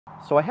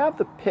So I have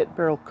the pit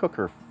barrel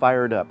cooker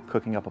fired up,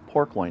 cooking up a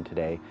pork loin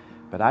today,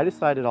 but I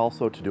decided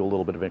also to do a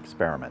little bit of an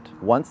experiment.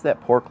 Once that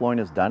pork loin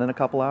is done in a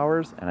couple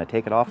hours and I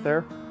take it off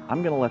there,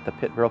 I'm gonna let the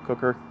pit barrel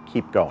cooker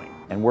keep going.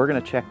 And we're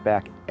gonna check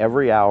back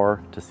every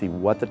hour to see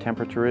what the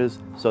temperature is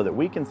so that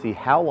we can see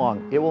how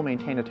long it will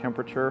maintain a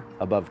temperature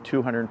above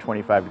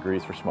 225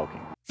 degrees for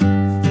smoking.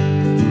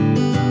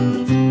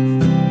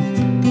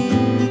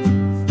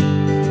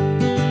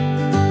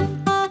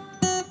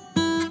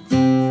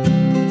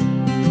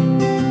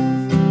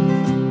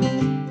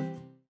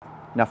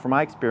 Now, from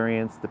my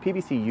experience, the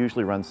PBC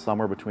usually runs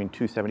somewhere between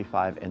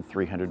 275 and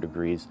 300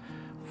 degrees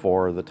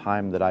for the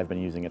time that I've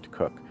been using it to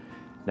cook.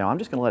 Now, I'm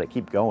just gonna let it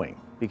keep going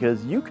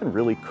because you can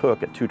really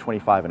cook at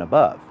 225 and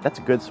above. That's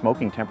a good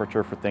smoking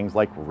temperature for things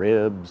like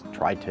ribs,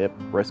 tri-tip,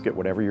 brisket,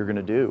 whatever you're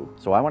gonna do.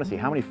 So I wanna see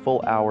how many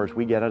full hours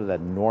we get out of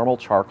that normal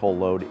charcoal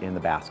load in the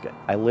basket.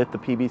 I lit the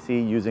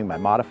PBC using my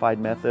modified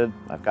method.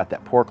 I've got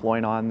that pork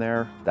loin on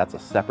there. That's a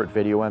separate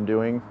video I'm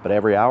doing. But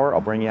every hour,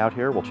 I'll bring you out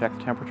here, we'll check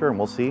the temperature and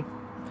we'll see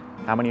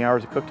how many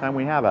hours of cook time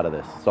we have out of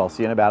this. So I'll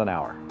see you in about an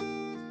hour.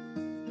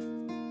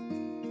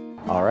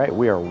 All right,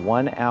 we are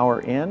 1 hour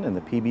in and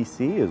the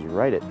PBC is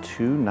right at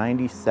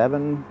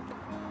 297.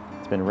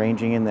 It's been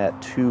ranging in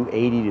that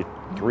 280 to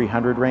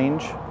 300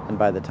 range. And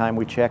by the time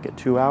we check at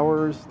 2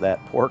 hours,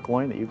 that pork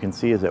loin that you can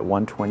see is at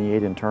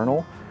 128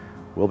 internal.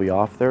 We'll be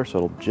off there, so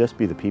it'll just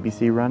be the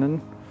PBC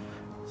running.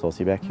 So I'll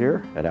see you back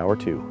here at hour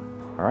 2.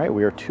 All right,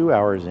 we are 2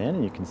 hours in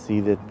and you can see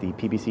that the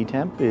PBC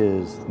temp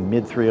is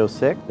mid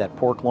 306. That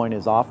pork loin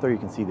is off there. You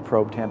can see the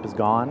probe temp is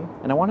gone.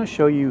 And I want to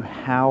show you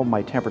how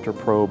my temperature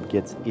probe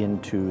gets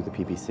into the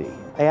PBC.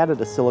 I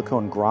added a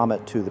silicone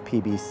grommet to the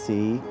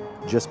PBC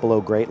just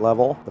below grate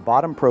level. The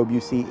bottom probe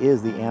you see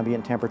is the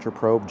ambient temperature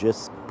probe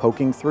just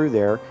poking through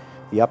there.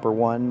 The upper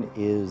one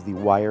is the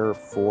wire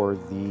for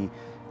the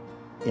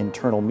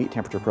internal meat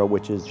temperature probe,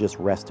 which is just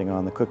resting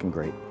on the cooking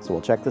grate. So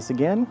we'll check this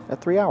again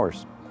at 3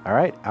 hours. All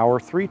right, hour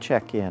 3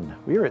 check-in.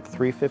 We are at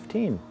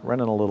 315,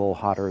 running a little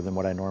hotter than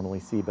what I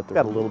normally see, but they've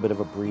got a little bit of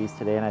a breeze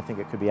today, and I think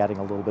it could be adding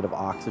a little bit of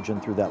oxygen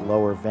through that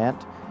lower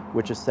vent,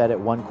 which is set at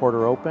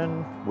 1/4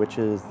 open, which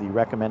is the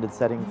recommended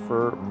setting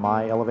for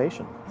my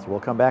elevation. So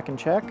we'll come back and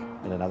check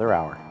in another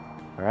hour.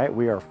 All right,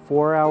 we are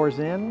 4 hours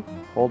in,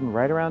 holding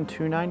right around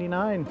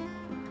 299.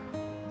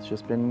 It's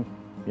just been,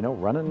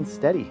 running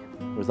steady.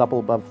 It was up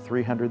above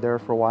 300 there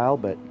for a while,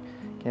 but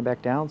came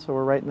back down, so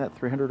we're right in that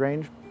 300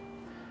 range.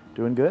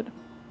 Doing good.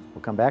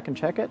 We'll come back and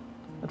check it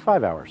at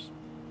 5 hours.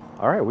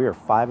 All right, we are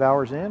 5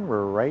 hours in.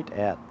 We're right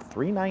at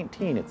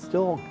 319. It's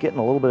still getting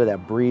a little bit of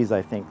that breeze,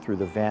 I think, through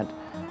the vent.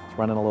 It's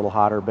running a little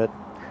hotter, but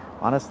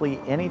honestly,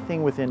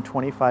 anything within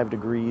 25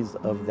 degrees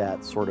of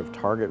that sort of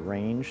target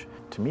range,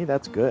 to me,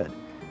 that's good.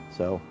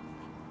 So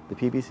the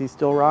PBC's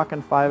still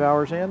rocking 5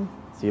 hours in.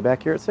 See you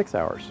back here at 6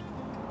 hours.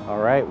 All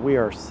right, we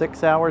are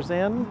 6 hours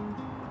in,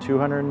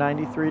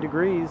 293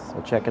 degrees.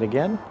 We'll check it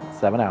again,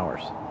 7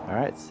 hours. All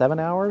right, 7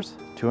 hours,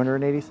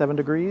 287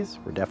 degrees.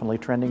 We're definitely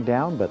trending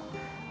down, but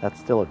that's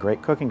still a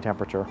great cooking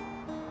temperature.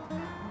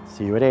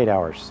 See you at 8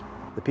 hours.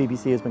 The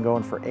PBC has been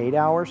going for 8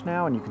 hours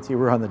now, and you can see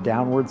we're on the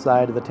downward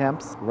side of the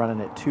temps,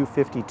 running at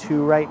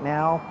 252 right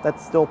now.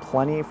 That's still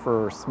plenty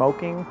for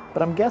smoking,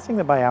 but I'm guessing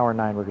that by hour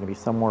 9, we're gonna be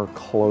somewhere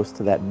close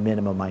to that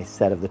minimum I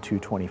set of the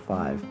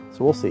 225.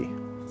 So we'll see.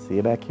 See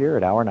you back here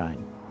at hour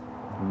 9.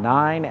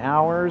 9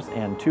 hours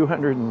and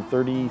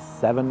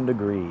 237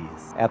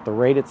 degrees. At the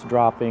rate it's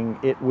dropping,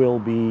 it will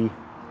be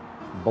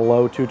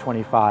below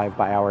 225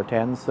 by hour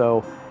 10,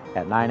 so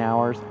at 9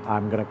 hours,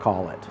 I'm gonna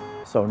call it.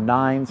 So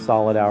 9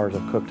 solid hours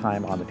of cook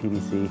time on the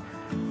PBC.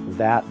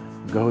 That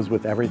goes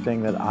with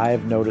everything that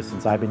I've noticed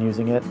since I've been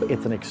using it.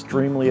 It's an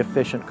extremely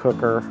efficient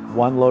cooker.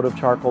 1 load of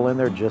charcoal in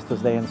there just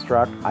as they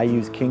instruct. I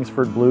use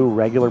Kingsford Blue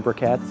regular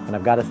briquettes, and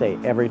I've gotta say,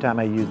 every time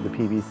I use the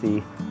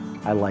PBC,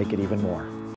 I like it even more.